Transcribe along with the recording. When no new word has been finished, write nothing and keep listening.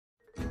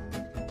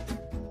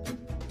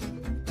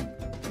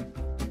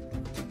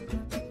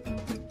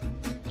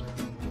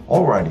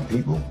Alrighty,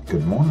 people.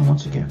 Good morning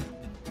once again.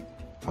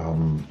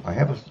 I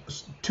have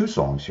two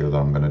songs here that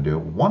I'm going to do.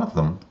 One of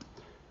them,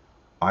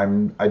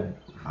 I'm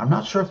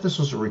not sure if this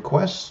was a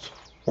request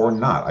or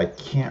not. I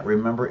can't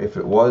remember. If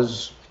it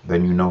was,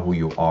 then you know who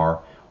you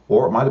are,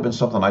 or it might have been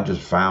something I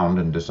just found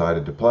and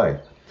decided to play.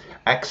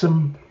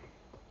 Askin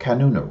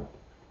Kanunu.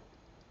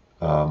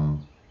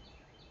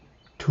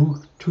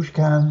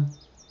 Tugkan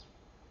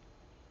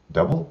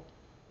Double.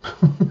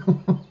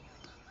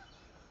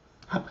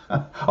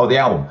 Oh, the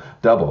album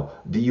Double,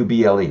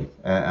 D-U-B-L-E,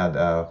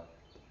 and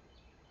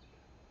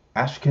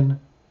Askin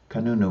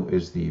Kanunu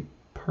is the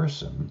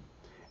person,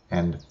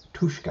 and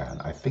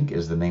Tugkan, I think,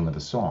 is the name of the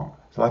song.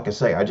 So, like I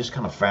say, I just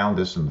kind of found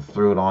this and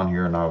threw it on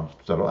here, and I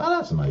said, "Oh,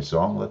 that's a nice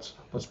song. Let's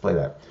play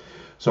that."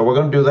 So we're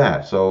going to do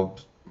that. So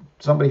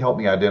somebody help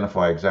me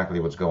identify exactly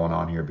what's going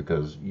on here,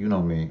 because you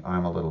know me,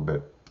 I'm a little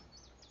bit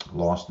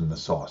lost in the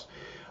sauce.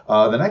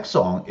 The next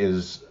song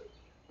is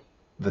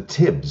the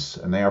Tibbs,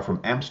 and they are from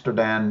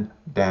Amsterdam,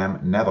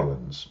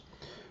 Netherlands.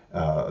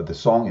 The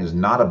song is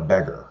Not a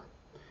Beggar,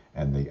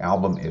 and the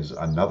album is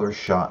Another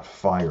Shot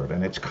Fired.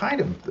 And it's kind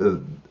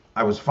of,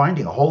 I was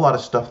finding a whole lot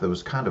of stuff that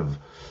was kind of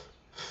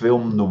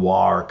film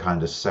noir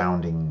kind of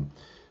sounding,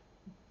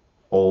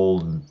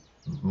 old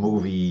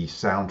movie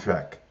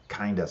soundtrack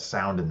kind of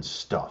sounding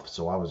stuff.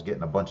 So I was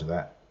getting a bunch of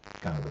that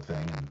kind of a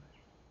thing. And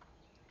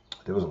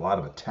there was a lot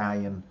of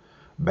Italian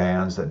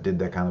bands that did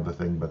that kind of a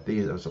thing, but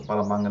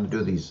I'm going to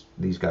do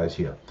these guys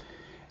here,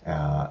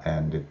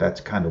 and that's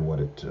kind of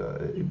what it.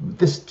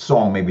 This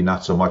song maybe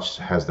not so much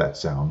has that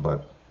sound,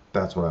 but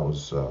that's what I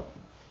was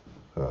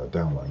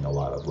downloading a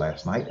lot of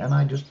last night, and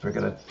I just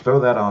figured I'd throw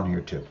that on here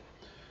too.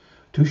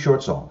 Two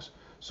short songs.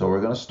 So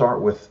we're going to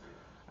start with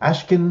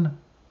Askin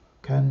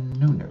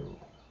Kanunu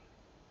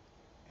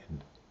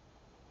and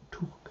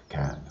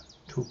Tugkan.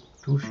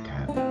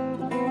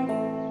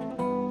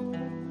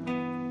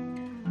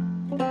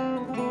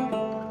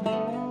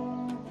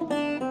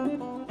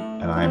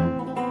 And I'm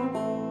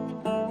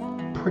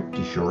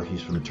pretty sure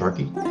he's from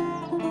Turkey.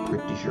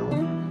 Pretty sure.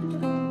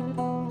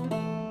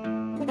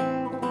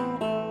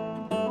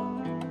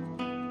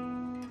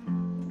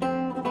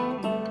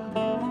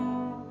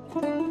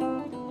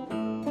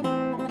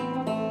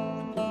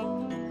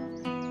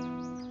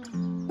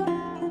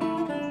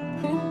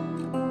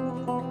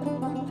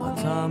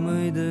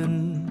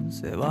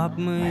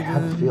 I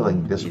have a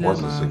feeling this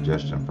was a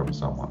suggestion from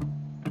someone.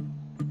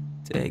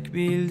 Tek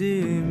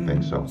bildiğim I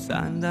think so.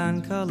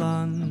 Senden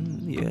kalan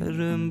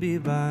yarım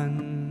bir ben.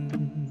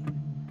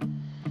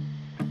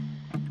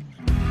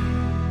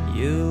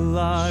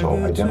 Yıllar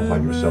So identify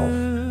yourself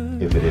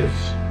if it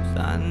is.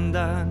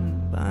 Senden,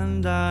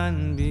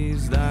 benden,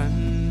 bizden.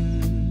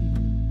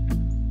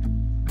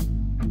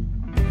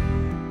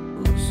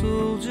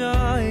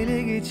 Usulca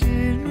ele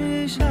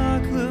geçirmiş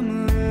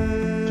aklımı.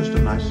 Just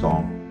a nice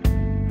song.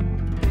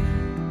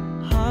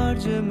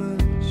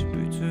 Harcamış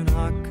bütün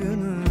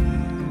hakkını.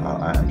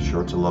 I'm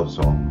sure it's a love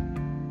song.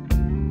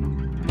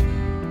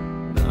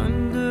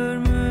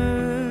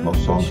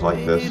 Most songs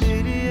like this,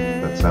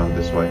 that sound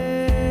this way,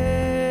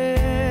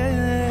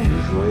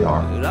 usually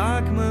are.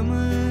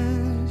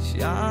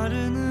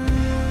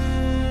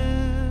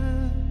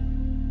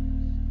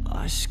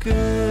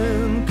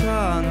 Aşkın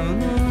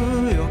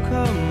kanunu yok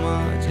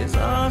ama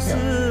cezası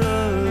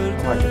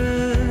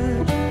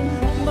ağırdır.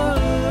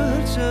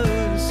 Bağır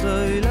çağır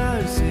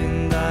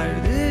söylersin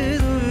derdi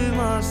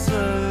duymaz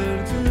sağırdır.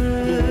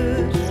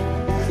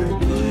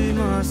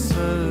 Duymaz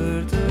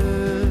sağırdır.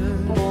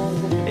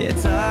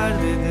 Yeter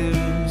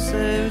dedim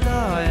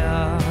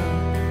sevdaya,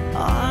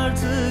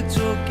 artık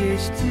çok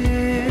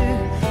geçti.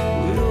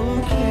 Bu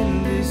yolu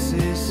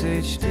kendisi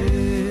seçti.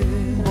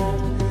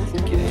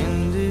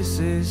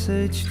 Kendisi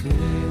seçti.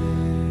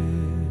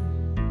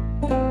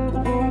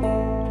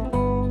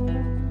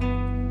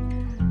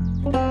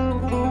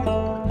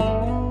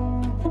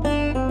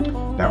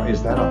 Now,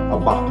 is that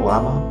a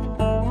baklava,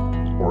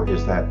 or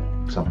is that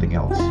something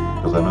else?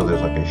 Because I know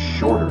there's like a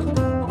shorter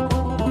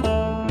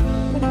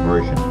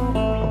version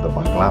of the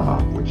baklava,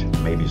 which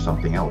may be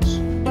something else.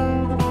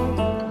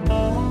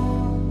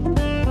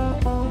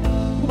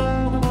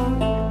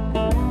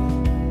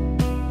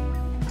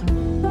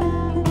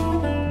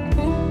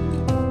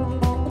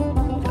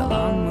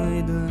 Yalan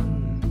mıydın,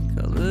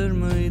 kalır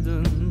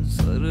mıydın,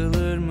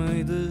 sarılır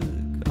mıydık,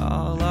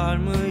 ağlar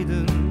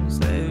mıydın,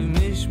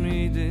 sevmiş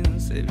miydin,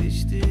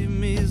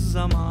 seviştiğimiz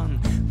zaman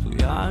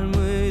duyar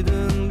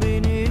mıydın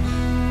beni?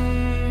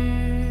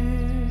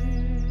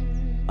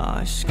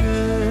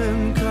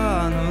 Aşkın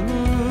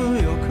kanunu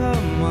yok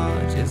ama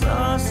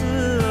cezası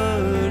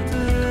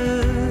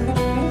ağırdır.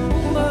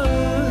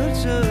 Bağır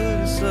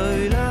çağır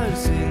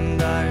söylersin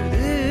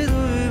derdi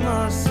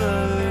duymaz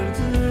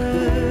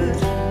sağırdır.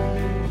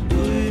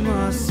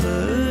 Duymaz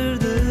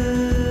sağırdır.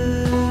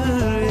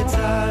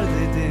 Yeter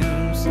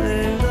dedim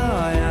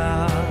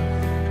sevdaya,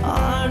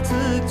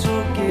 artık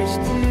çok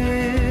geçti.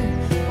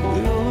 Bu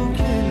yolu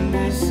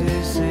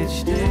kendisi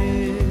seçti.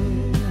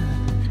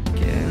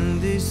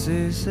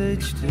 Kendisi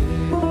seçti.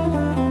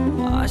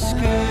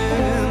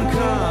 Aşkın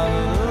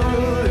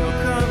kanunu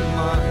yok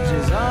ama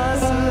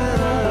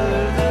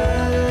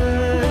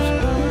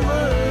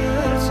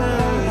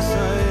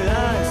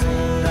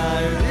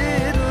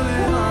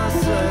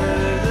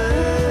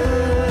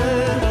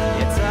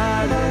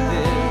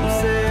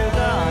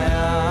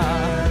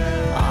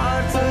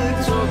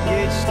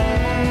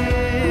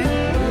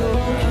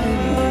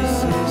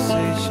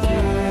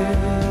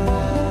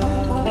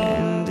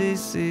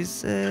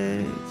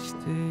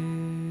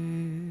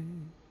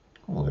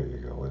Well, there you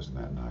go. Isn't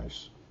that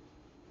nice?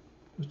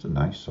 Just a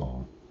nice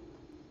song.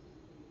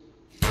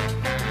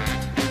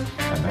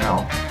 And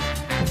now,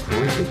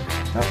 completely,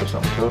 now for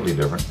something totally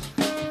different.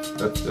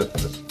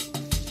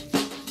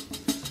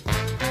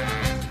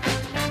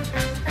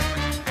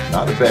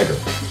 Not a beggar.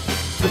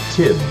 The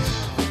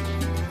Tibbs.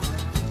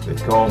 They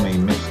call me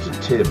Mr.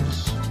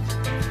 Tibbs.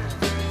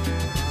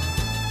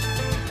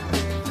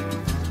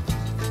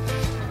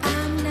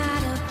 I'm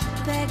not a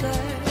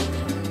beggar.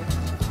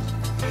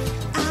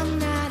 I'm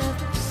not a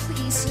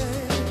pleaser.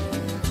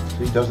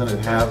 See, doesn't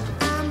it have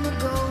I'm a a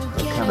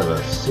go-getter. kind of a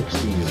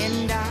 60s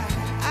And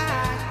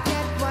I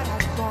get what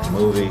I want.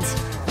 movie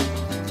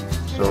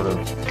sort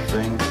of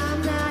thing?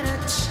 I'm not a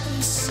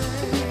chaser.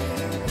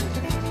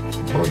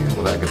 Brilliant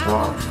with that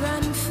guitar. I'll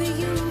run for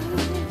you.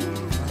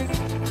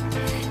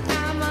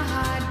 I'm a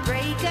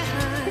heartbreaker,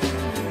 hun,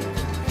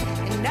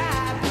 and I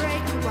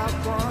break who I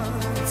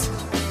want.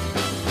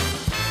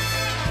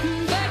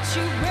 But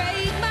you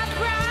break my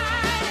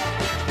pride,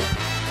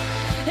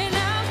 and I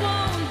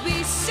won't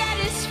be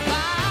satisfied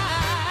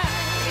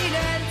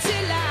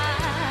until I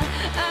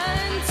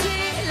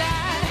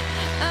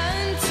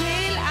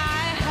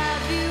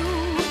have you.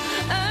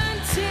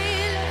 Until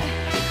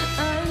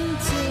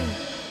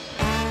I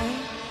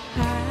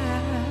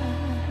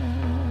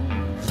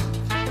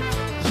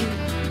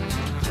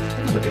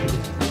Look at it.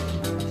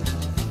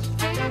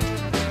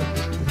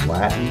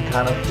 Latin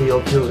kind of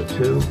feel to it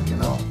too, you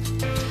know.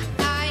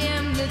 I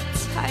am the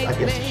type. I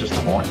guess it's just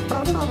a horn.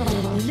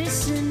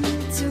 Listen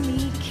to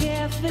me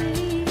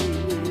carefully.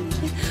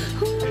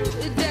 Who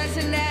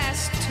doesn't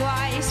ask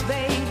twice,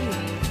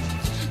 baby,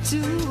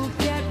 to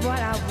get what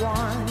I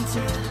want?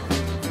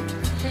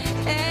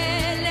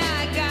 And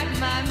I got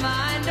my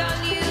mind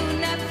on you,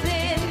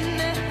 nothing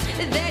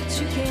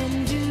that you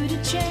can do to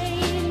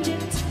change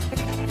it.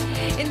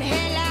 And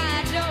hell,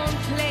 I don't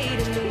play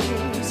to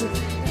lose.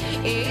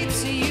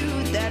 It's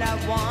you that I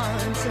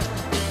want.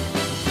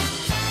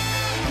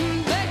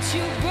 But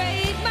you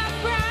break my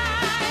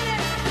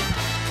pride,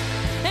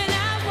 and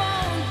I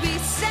won't be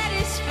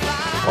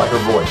satisfied. Like her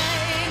voice.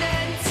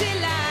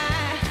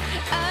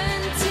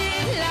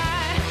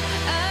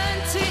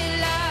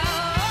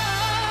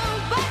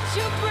 But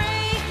you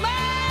break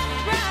my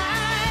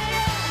pride,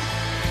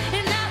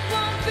 and I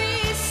won't be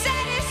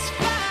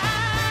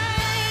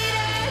satisfied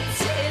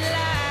until I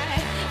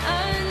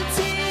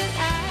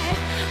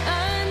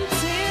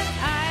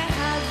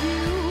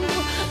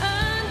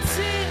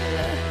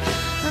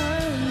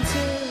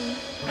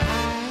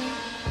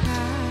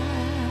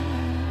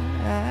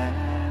have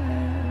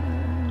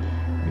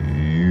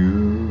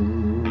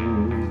you.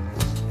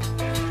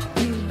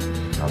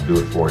 I'll do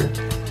it for you.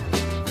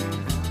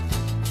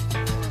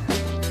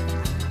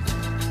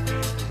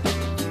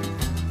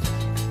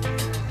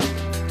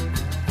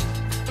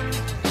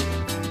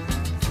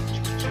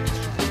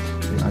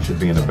 Yeah, I should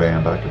be in a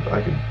band. I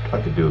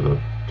could do the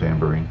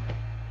tambourine.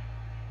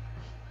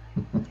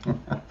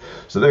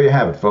 So there you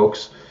have it,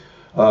 folks.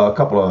 A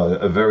couple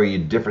of very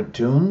different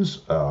tunes.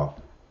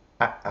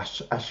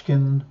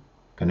 Askin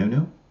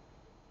Kanunu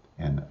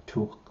and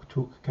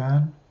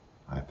Tugkan,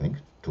 I think,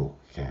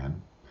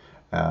 Tugkan,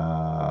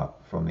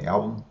 from the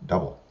album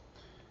Double.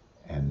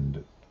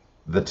 And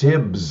the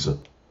Tibbs,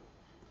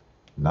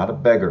 Not a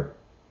Beggar,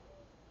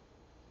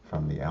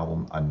 from the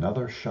album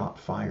Another Shot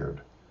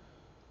Fired.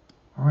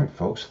 All right,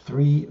 folks,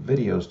 3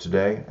 videos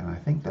today, and I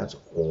think that's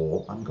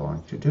all I'm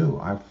going to do.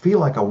 I feel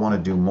like I want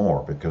to do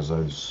more because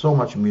there's so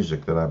much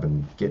music that I've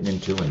been getting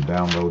into and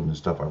downloading and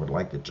stuff. I would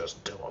like to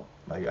just do them.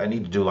 I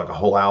need to do like a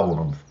whole album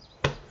of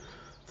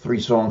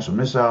 3 songs from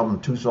this album,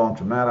 2 songs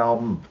from that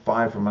album,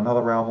 5 from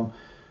another album,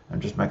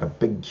 and just make a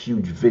big,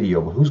 huge video.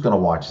 But who's going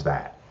to watch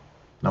that?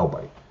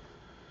 Nobody.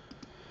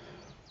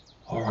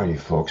 Alrighty,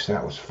 folks,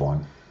 that was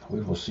fun.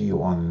 We will see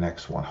you on the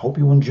next one. Hope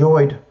you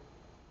enjoyed.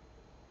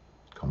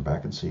 Come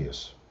back and see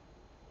us.